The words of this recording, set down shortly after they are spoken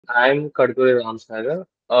I'm Kadkuri Sagar.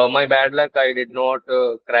 My bad luck, I did not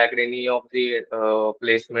crack any of the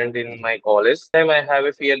placement in my college. Time I have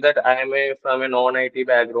a fear that I am from a non-IT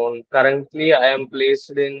background. Currently, I am placed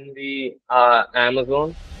in the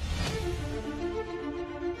Amazon.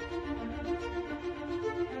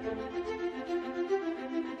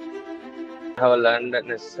 I have learned the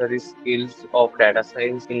necessary skills of data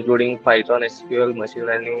science, including Python, SQL, machine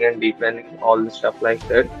learning, and deep learning, all the stuff like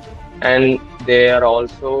that. And they are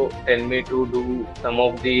also tell me to do some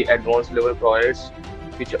of the advanced level projects,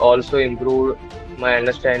 which also improve my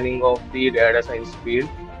understanding of the data science field.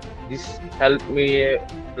 This helped me a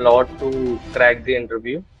lot to crack the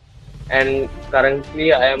interview. And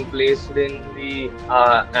currently, I am placed in the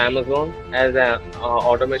Amazon as an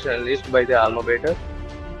automation analyst by the AlmaBetter.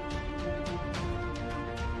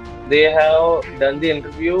 They have done the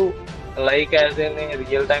interview like as in a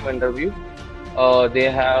real-time interview. They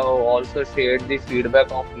have also shared the feedback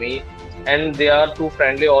of me, and they are too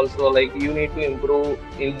friendly also. Like you need to improve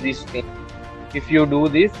in this thing. If you do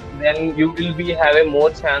this, then you will be have a more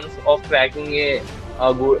chance of cracking a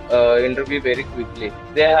good interview very quickly.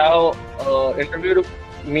 They have interviewed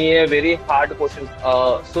me a very hard question.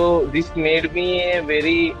 So this made me a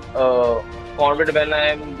very confident when I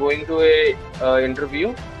am going to a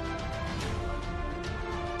interview.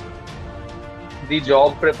 The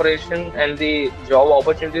job preparation and the job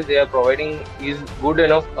opportunities they are providing is good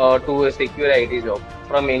enough to secure IT job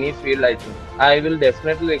from any field, I think. I will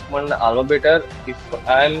definitely recommend Alma Better if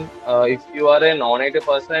you are a non-IT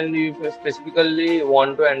person and you specifically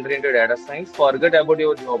want to enter into data science, forget about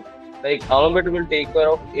your job. Like Alma Better will take care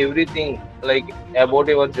of everything like about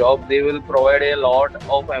your job. They will provide a lot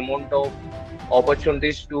of amount of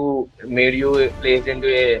opportunities to make you placed into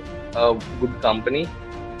a good company,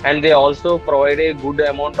 and they also provide a good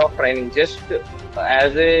amount of training. Just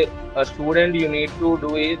as a student, you need to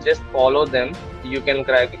do is just follow them. You can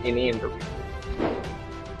crack any interview.